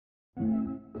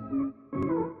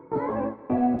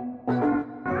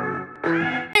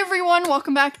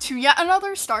Welcome back to yet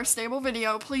another Star Stable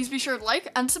video. Please be sure to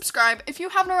like and subscribe if you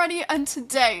haven't already, and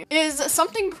today is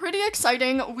something pretty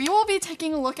exciting. We will be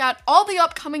taking a look at all the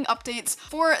upcoming updates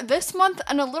for this month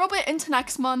and a little bit into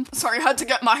next month. Sorry, I had to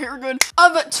get my hair good.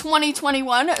 Of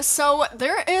 2021. So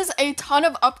there is a ton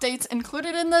of updates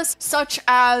included in this, such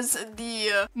as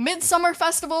the Midsummer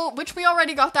Festival, which we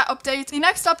already got that update. The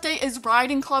next update is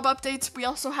Riding Club updates. We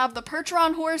also have the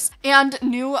Percheron Horse and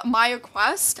new Maya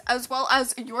Quest, as well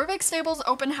as Jorvik Stables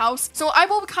open house. So I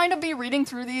will kind of be reading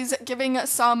through these, giving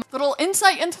some little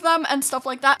insight into them and stuff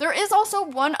like that. There is also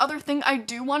one other thing I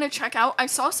do want to check out. I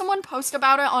saw someone post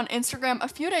about it on Instagram a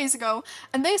few days ago,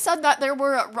 and they said that there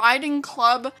were riding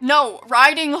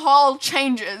hall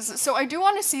changes. So I do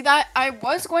want to see that. I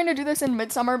was going to do this in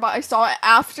Midsummer, but I saw it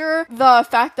after the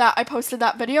fact that I posted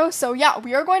that video. So yeah,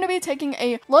 we are going to be taking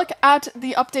a look at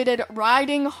the updated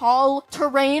riding hall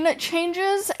terrain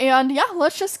changes, and yeah,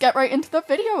 let's just get right into the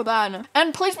video then.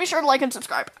 And please be sure to like and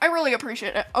subscribe. I really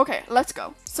appreciate it. Okay, let's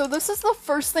go. So this is the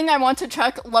first thing I want to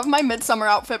check. Love my Midsummer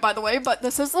outfit, by the way, but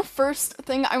this is the first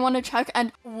thing I want to check.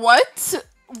 And what?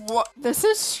 This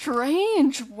is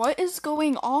strange. What is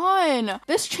going on?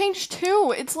 This changed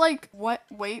too. It's like, what?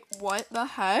 Wait, what the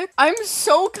heck? I'm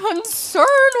so concerned.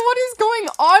 What is going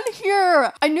on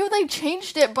here? I knew they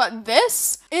changed it, but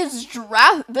this is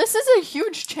this is a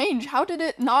huge change. How did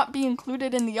it not be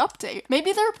included in the update?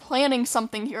 Maybe they're planning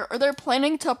something here, or they're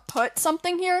planning to put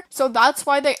something here, so that's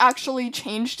why they actually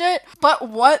changed it. But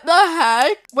what the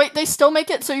heck? Wait, they still make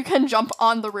it so you can jump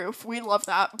on the roof. We love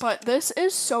that, but this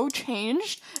is so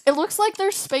changed. It looks like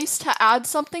there's space to add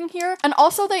something here, and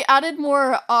also they added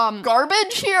more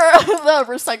garbage here, the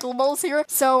recyclables here,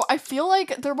 so I feel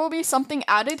like there will be something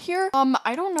added here.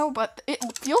 I don't know, but it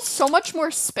feels so much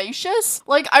more spacious.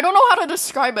 Like, I don't know how to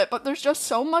describe it, but there's just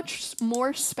so much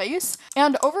more space.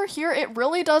 And over here, it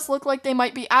really does look like they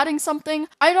might be adding something.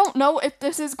 I don't know if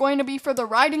this is going to be for the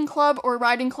riding club or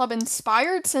riding club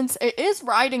inspired, since it is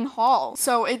riding hall.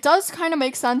 So it does kind of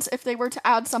make sense if they were to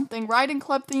add something riding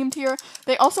club themed here.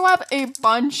 They also have a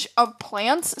bunch of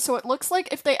plants, so it looks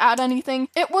like if they add anything,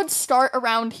 it would start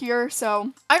around here.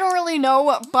 So I don't really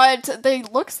know, but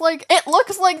it looks like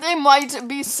they might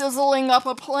be sizzling up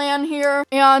a plan here.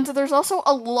 And there's also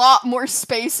a lot more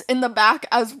space in the back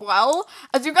as well,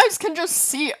 as you guys can just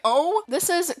see. Oh, this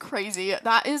is crazy.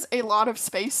 That is a lot of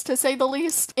space, to say the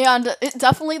least, and it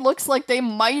definitely looks like they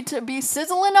might be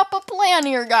sizzling up a plan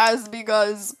here, guys,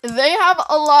 because they have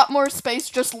a lot more space.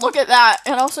 Just look at that.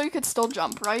 And also, you could still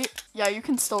jump, right? Yeah, you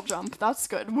can still jump. That's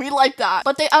good. We like that.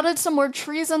 But they added some more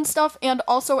trees and stuff, and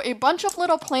also a bunch of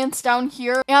little plants down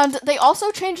here. And they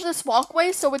also changed this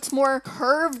walkway so it's more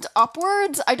curved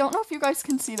upwards. I don't know if you guys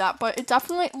can see that, but it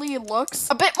definitely looks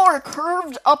a bit more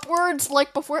curved upwards.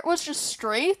 Like before it was just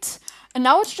straight, and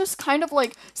now it's just kind of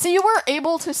like, see, you were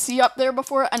able to see up there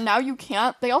before, and now you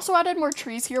can't. They also added more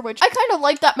trees here, which I kind of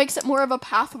like. That makes it more of a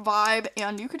path vibe,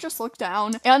 and you could just look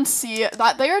down and see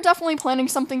that they are definitely planning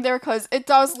something there, because it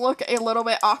does look a little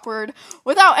bit awkward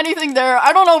without anything there.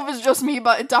 I don't know if it's just me,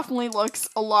 but it definitely looks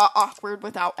a lot awkward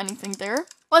without anything there.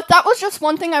 But that was just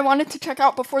one thing I wanted to check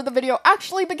out before the video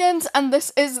actually begins, and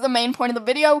this is the main point of the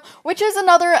video, which is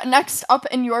another next up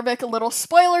in Jorvik little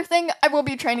spoiler thing. I will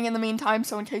be training in the meantime,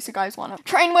 so in case you guys want to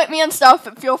train with me and stuff,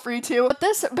 feel free to. But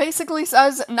this basically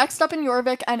says next up in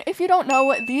Jorvik, and if you don't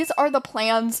know, these are the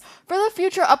plans for the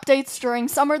future updates during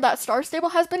summer that Star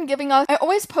Stable has been giving us. I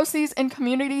always post these in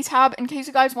community tab in case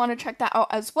you guys want to check that out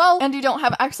as well, and you don't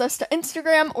have access to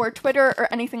Instagram or Twitter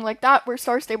or anything like that where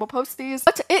Star Stable posts these.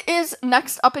 But it is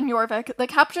next up in Jorvik. The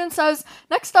caption says,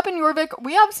 next up in Jorvik,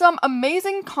 we have some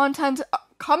amazing content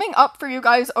coming up for you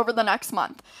guys over the next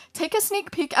month. Take a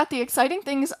sneak peek at the exciting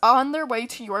things on their way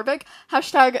to Jorvik.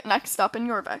 Hashtag next up in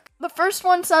Jorvik. The first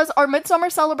one says, our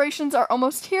midsummer celebrations are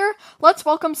almost here. Let's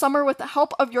welcome summer with the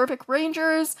help of Jorvik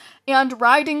Rangers and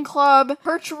Riding Club,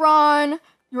 Percheron,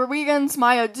 Jorwegen's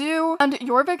Maya Do, and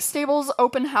Jorvik Stables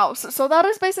Open House. So that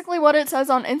is basically what it says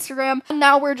on Instagram. And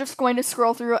now we're just going to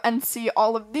scroll through and see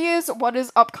all of these, what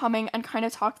is upcoming, and kind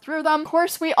of talk through them. Of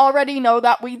course, we already know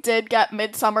that we did get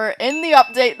Midsummer in the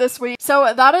update this week.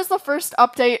 So that is the first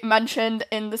update mentioned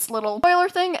in this little spoiler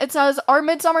thing. It says, our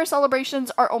Midsummer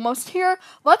celebrations are almost here.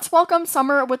 Let's welcome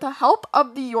summer with the help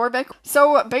of the Jorvik.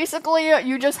 So basically,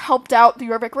 you just helped out the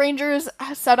Jorvik Rangers,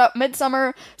 set up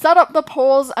Midsummer, set up the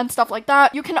polls and stuff like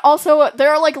that. You you can also,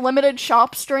 there are like limited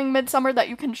shops during midsummer that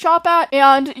you can shop at,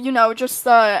 and you know, just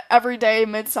the everyday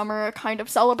midsummer kind of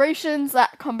celebrations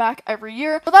that come back every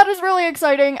year. So that is really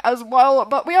exciting as well,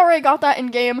 but we already got that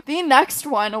in game. The next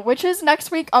one, which is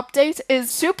next week update, is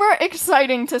super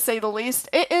exciting to say the least.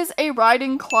 It is a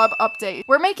riding club update.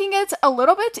 We're making it a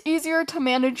little bit easier to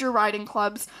manage your riding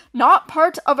clubs. Not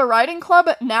part of a riding club,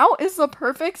 now is the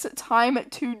perfect time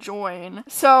to join.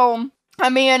 So I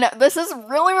mean, this is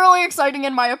really, really exciting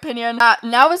in my opinion.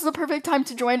 Now is the perfect time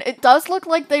to join. It does look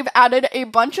like they've added a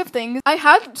bunch of things. I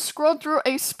had scrolled through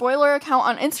a spoiler account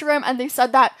on Instagram and they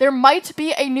said that there might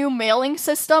be a new mailing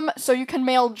system so you can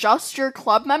mail just your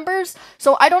club members.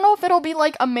 So I don't know if it'll be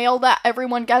like a mail that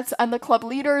everyone gets and the club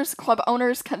leaders, club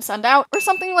owners can send out or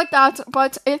something like that,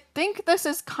 but I think this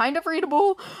is kind of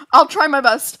readable. I'll try my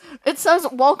best. It says,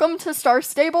 welcome to Star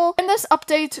Stable. In this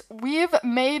update, we've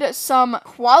made some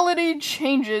quality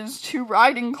changes to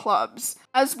riding clubs,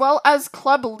 as well as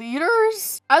club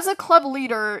leaders. As a club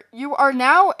leader, you are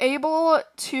now able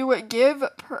to give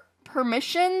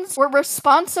permissions or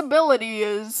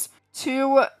responsibilities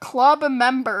to club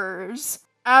members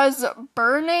as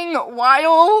burning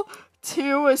while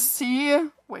to see.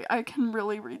 Wait, I can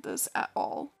really read this at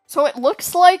all. So it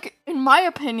looks like, in my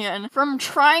opinion, from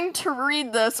trying to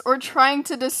read this or trying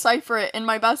to decipher it in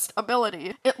my best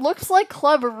ability, it looks like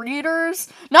club leaders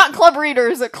and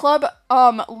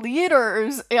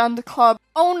club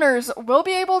owners will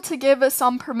be able to give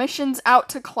some permissions out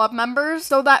to club members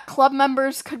so that club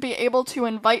members could be able to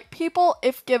invite people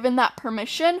if given that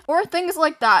permission or things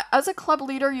like that. As a club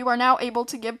leader, you are now able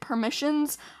to give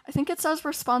permissions. I think it says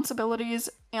responsibilities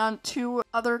and to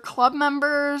other club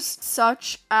members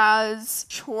such as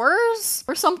chores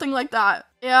or something like that.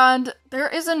 And there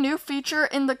is a new feature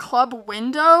in the club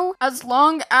window as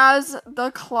long as the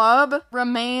club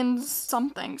remains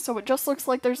something. So it just looks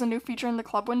like there's a new feature in the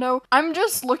club window. I'm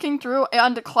just looking through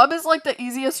and club is like the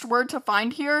easiest word to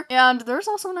find here. And there's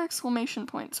also an exclamation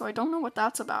point. So I don't know what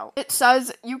that's about. It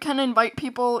says you can invite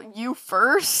people you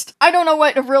first. I don't know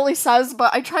what it really says,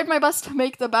 but I tried my best to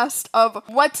make the best of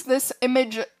what this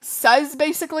image says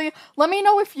basically. Let me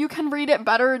know if you can read it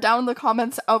better down in the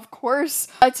comments, of course.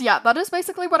 But yeah, that is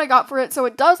basically what I got for it. So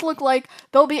it does look like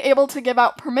they'll be able to give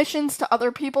out permissions to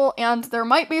other people and there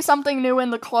might be something new in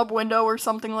the club window or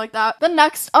something like that. The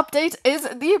next update is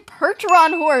the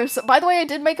Percheron horse. By the way, I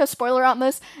did make a spoiler on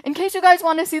this in case you guys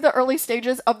want to see the early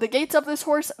stages of the gaits of this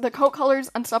horse, the coat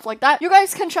colors and stuff like that. You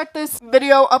guys can check this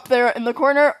video up there in the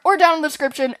corner or down in the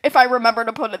description if I remember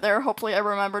to put it there. Hopefully I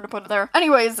remember to put it there.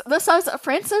 Anyways, this says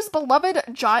France's beloved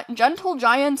gentle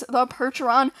giant, the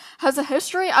Percheron, has a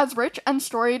history as rich and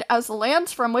storied as the land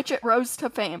from which it rose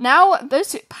to fame. Now,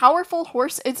 this powerful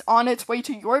horse is on its way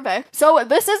to Jorvik. So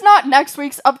this is not next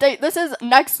week's update. This is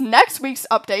next week's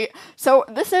update. So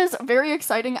this is very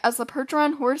exciting as the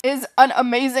Percheron horse is an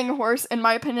amazing horse in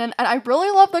my opinion. And I really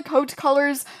love the coat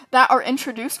colors that are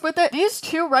introduced with it. These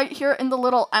two right here in the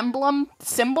little emblem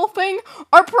symbol thing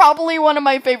are probably one of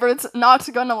my favorites.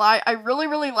 Not gonna lie. I really,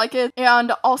 really like it.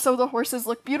 And also the horses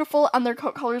look beautiful and their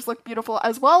coat colors look beautiful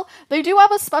as well. They do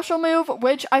have a special move,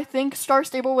 which I think Star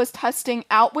Stable was testing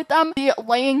out with them, the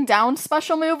laying down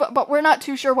special move, but we're not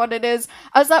too sure what it is,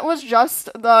 as that was just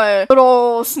the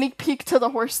little sneak peek to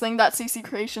the horse thing that CC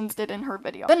Creations did in her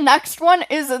video. The next one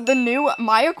is the new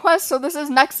Maya quest, so this is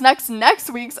next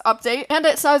week's update, and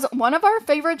it says one of our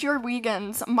favorite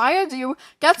Jorvegans, Maya Du,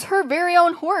 gets her very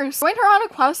own horse. Join her on a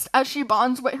quest as she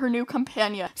bonds with her new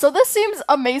companion. So this seems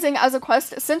amazing as a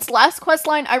quest. Since last quest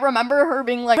line, I remember her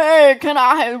being like, hey, can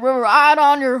I ride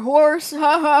on your horse? Ha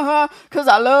ha ha. Because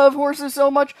I love horses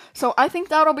so much. So I think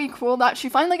that'll be cool that she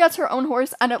finally gets her own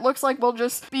horse and it looks like we'll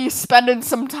just be spending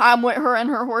some time with her and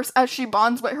her horse as she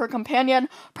bonds with her companion,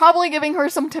 probably giving her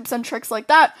some tips and tricks like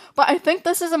that. But I think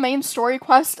this is a main story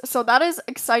quest, so that is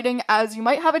exciting as you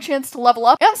might have a chance to level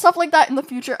up and stuff like that in the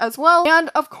future as well. And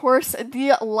of course,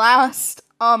 the last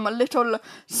little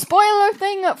spoiler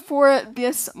thing for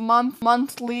this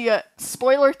monthly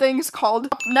spoiler things called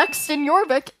Up Next in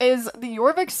Jorvik is the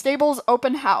Jorvik Stables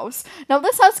open house. Now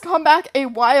this has come back a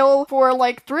while, for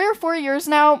like 3 or 4 years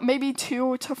now, maybe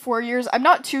 2 to 4 years. I'm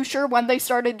not too sure when they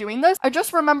started doing this. I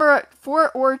just remember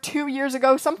 4 or 2 years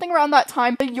ago, something around that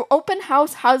time, the open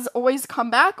house has always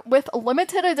come back with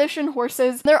limited edition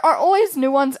horses. There are always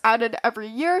new ones added every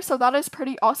year, so that is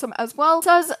pretty awesome as well. It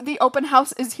says the open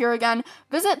house is here again.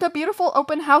 Visit the beautiful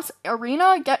open house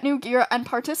arena, get new gear, and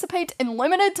participate in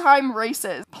limited time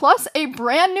races. plus a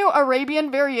brand new Arabian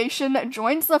variation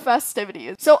joins the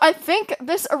festivities. So I think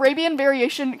this Arabian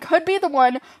variation could be the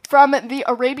one from the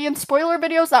Arabian spoiler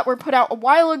videos that were put out a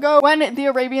while ago when the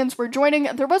Arabians were joining.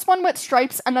 There was one with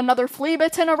stripes and another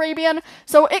flea-bitten Arabian,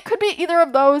 so it could be either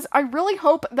of those. I really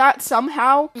hope that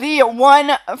somehow the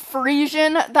one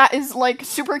Frisian that is like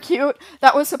super cute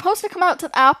that was supposed to come out to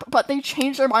the app, but they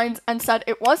changed their minds and said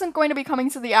it wasn't going to be coming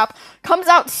to the app, comes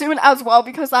out soon as well,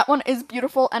 because that one is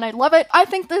beautiful and I love it. I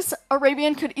think this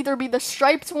Arabian could either be the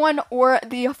striped one or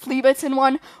the flea-bitten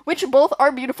one, which both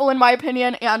are beautiful in my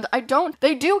opinion, and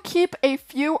they do keep a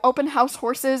few open house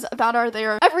horses that are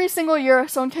there every single year,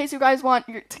 so in case you guys want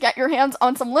to get your hands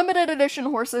on some limited edition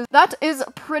horses, that is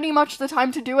pretty much the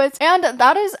time to do it. And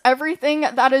that is everything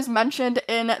that is mentioned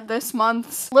in this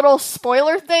month's little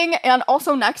spoiler thing and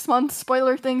also next month's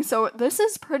spoiler thing, so this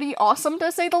is pretty awesome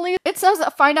to say the least. It says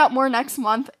find out more next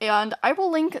month, and I will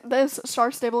link this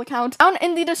Star Stable account down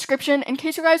in the description in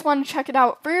case you guys want to check it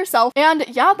out for yourself. And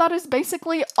yeah, that is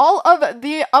basically all of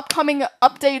the upcoming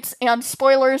updates and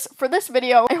spoilers for this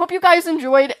video. I hope you guys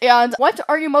enjoyed, and what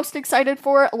are you most excited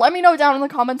for? Let me know down in the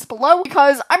comments below,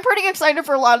 because I'm pretty excited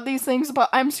for a lot of these things, but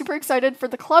I'm super excited for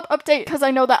the club update because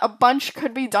I know that a bunch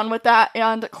could be done with that,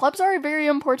 and clubs are a very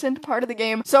important part of the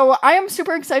game, so I am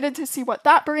super excited to see what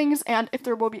that brings, and if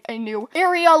there will be a new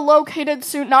area located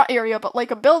soon, not area, but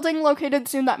like a building located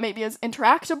soon that maybe is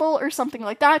interactable or something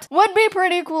like that, would be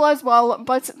pretty cool as well.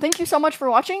 But thank you so much for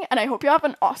watching, and I hope you have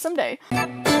an awesome day.